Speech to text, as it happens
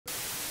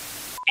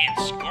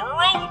It's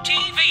Grow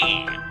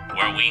TV,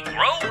 where we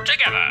grow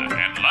together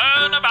and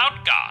learn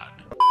about God.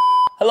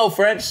 Hello,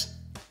 friends,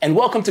 and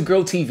welcome to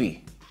Grow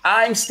TV.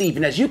 I'm Steve,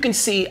 and as you can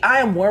see, I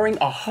am wearing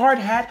a hard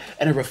hat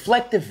and a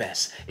reflective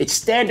vest. It's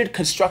standard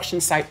construction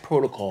site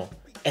protocol,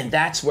 and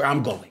that's where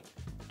I'm going,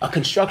 a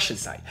construction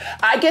site.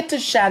 I get to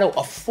shadow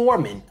a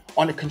foreman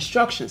on a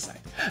construction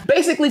site.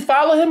 Basically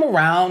follow him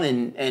around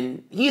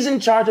and he's in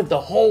charge of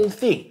the whole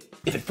thing.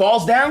 If it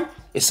falls down,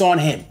 it's on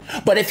him.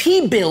 But if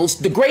he builds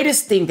the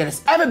greatest thing that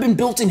has ever been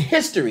built in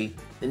history,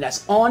 then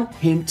that's on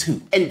him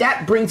too. And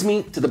that brings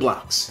me to the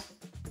blocks.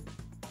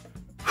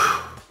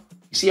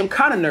 You see, I'm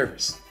kind of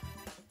nervous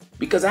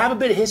because I have a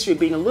bit of history of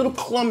being a little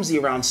clumsy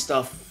around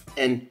stuff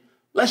and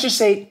let's just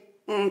say,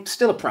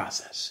 still a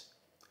process.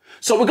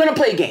 So we're gonna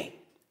play a game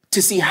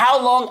to see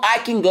how long I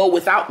can go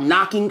without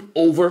knocking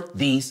over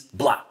these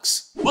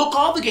blocks. We'll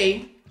call the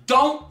game,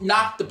 Don't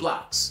Knock the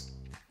Blocks.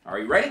 Are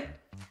you ready?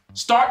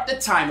 Start the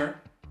timer.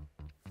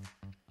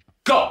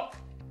 Go.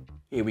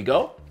 Here we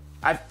go.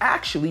 I've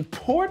actually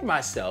poured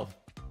myself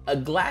a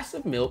glass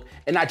of milk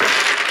and I just...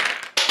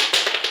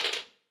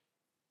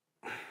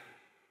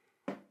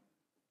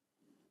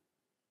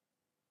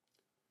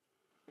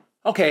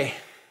 Okay,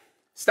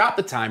 stop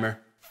the timer.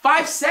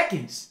 5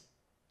 seconds.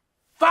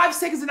 5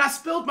 seconds and I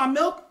spilled my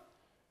milk?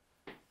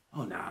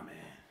 Oh, nah, man.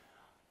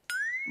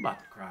 I'm about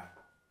to cry.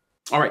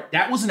 All right,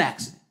 that was an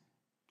accident.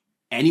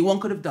 Anyone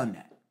could have done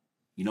that.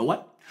 You know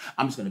what?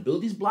 I'm just gonna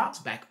build these blocks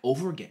back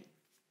over again.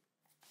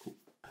 Cool.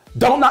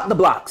 Don't knock the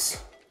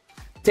blocks.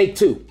 Take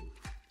 2.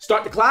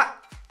 Start the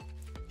clock.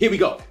 Here we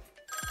go.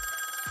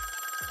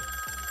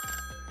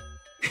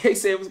 Hey,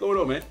 Sam, what's going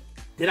on, man?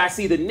 Did I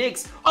see the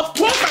Knicks? Of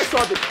course I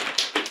saw the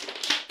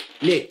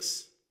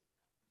Knicks.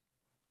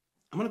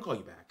 I'm gonna call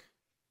you back.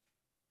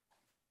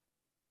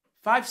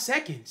 5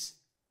 seconds.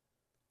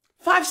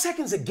 5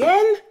 seconds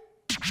again?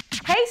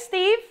 Hey,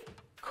 Steve.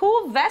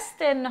 Cool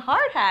vest and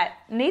hard hat.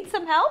 Need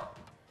some help?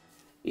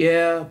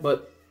 Yeah,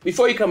 but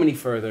before you come any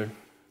further,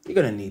 you're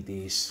gonna need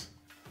these.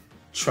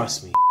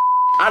 Trust me.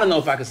 I don't know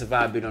if I could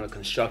survive being on a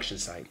construction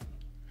site.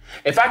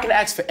 If I could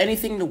ask for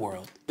anything in the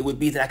world, it would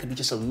be that I could be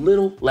just a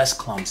little less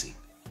clumsy.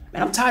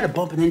 Man, I'm tired of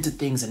bumping into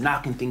things and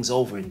knocking things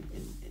over and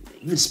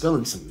even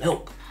spilling some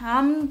milk.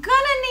 I'm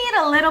gonna need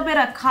a little bit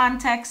of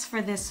context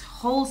for this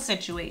whole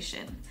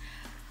situation.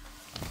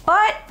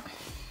 But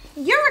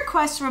your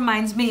request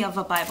reminds me of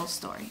a Bible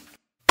story.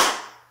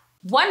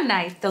 One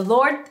night, the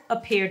Lord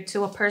appeared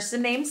to a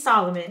person named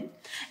Solomon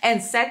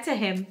and said to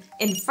him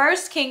in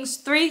 1 Kings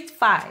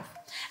 3:5,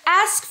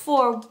 ask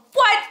for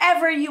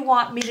whatever you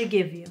want me to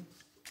give you.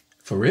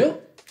 For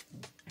real?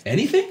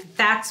 Anything?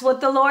 That's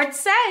what the Lord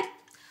said.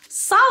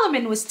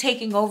 Solomon was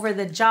taking over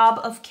the job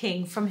of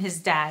king from his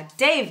dad,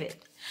 David.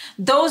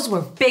 Those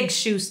were big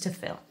shoes to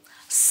fill.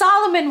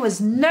 Solomon was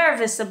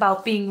nervous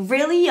about being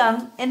really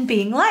young and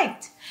being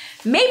liked.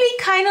 Maybe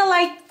kind of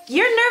like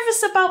you're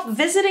nervous about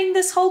visiting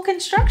this whole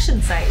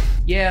construction site.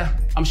 Yeah,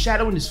 I'm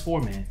shadowing this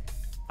foreman.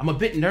 I'm a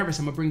bit nervous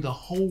I'm gonna bring the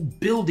whole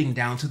building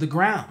down to the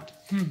ground.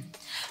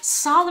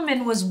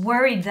 Solomon was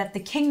worried that the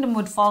kingdom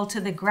would fall to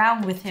the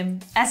ground with him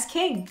as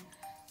king.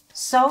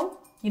 So,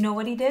 you know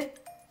what he did?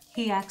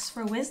 He asked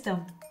for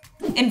wisdom.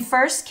 In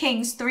 1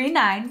 Kings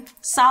 3:9,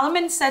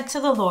 Solomon said to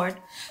the Lord,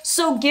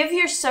 so give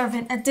your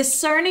servant a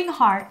discerning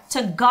heart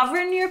to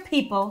govern your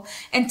people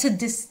and to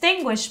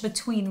distinguish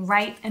between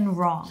right and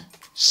wrong.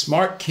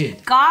 Smart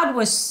kid. God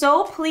was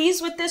so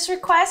pleased with this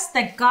request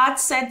that God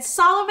said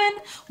Solomon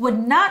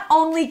would not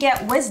only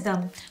get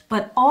wisdom,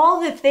 but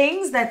all the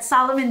things that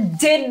Solomon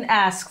didn't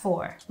ask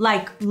for,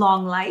 like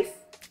long life,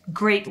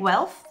 great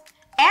wealth,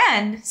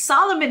 and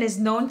Solomon is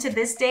known to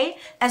this day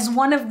as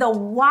one of the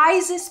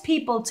wisest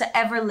people to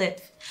ever live.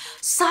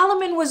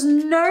 Solomon was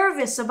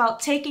nervous about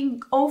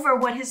taking over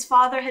what his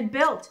father had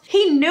built.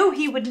 He knew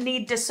he would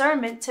need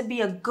discernment to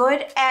be a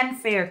good and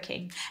fair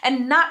king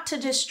and not to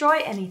destroy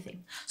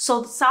anything.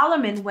 So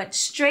Solomon went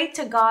straight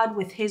to God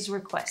with his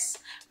requests.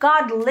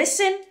 God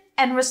listened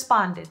and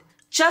responded,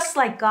 just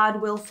like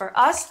God will for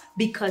us,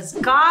 because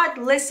God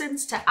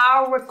listens to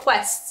our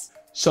requests.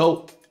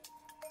 So,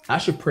 I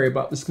should pray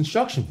about this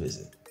construction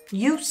visit.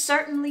 You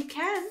certainly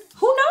can.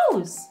 Who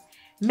knows?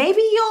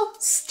 Maybe you'll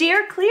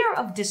steer clear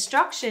of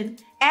destruction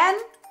and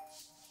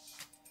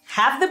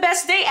have the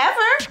best day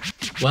ever.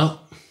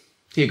 Well,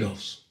 here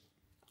goes.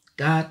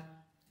 God,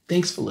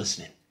 thanks for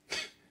listening.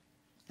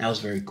 That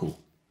was very cool.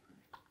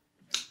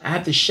 I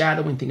have this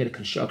shadowing thing at a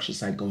construction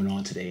site going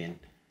on today, and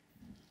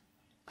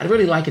I'd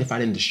really like it if I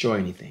didn't destroy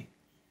anything.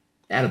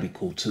 That'll be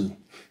cool too.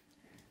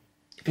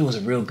 If it was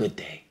a real good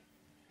day.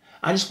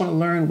 I just want to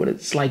learn what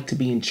it's like to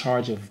be in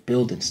charge of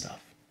building stuff.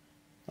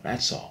 Well,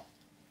 that's all.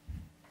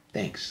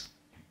 Thanks.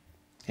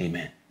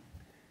 Amen.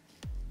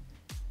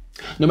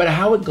 No matter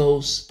how it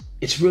goes,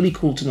 it's really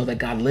cool to know that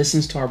God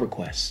listens to our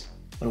requests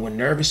when we're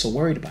nervous or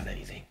worried about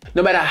anything.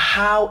 No matter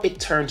how it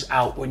turns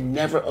out, we're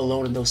never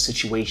alone in those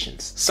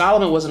situations.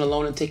 Solomon wasn't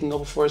alone in taking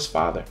over for his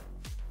father.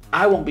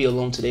 I won't be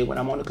alone today when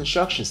I'm on a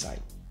construction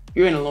site.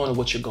 You ain't alone in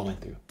what you're going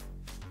through.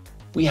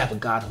 We have a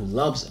God who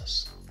loves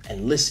us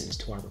and listens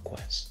to our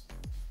requests.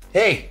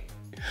 Hey,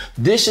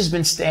 This has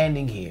been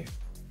standing here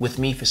with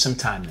me for some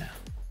time now.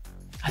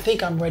 I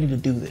think I'm ready to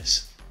do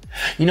this.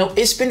 You know,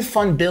 it's been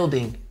fun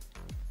building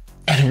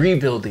and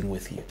rebuilding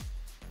with you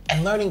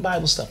and learning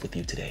Bible stuff with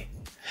you today.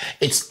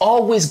 It's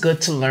always good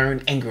to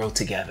learn and grow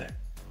together.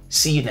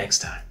 See you next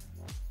time.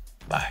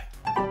 Bye.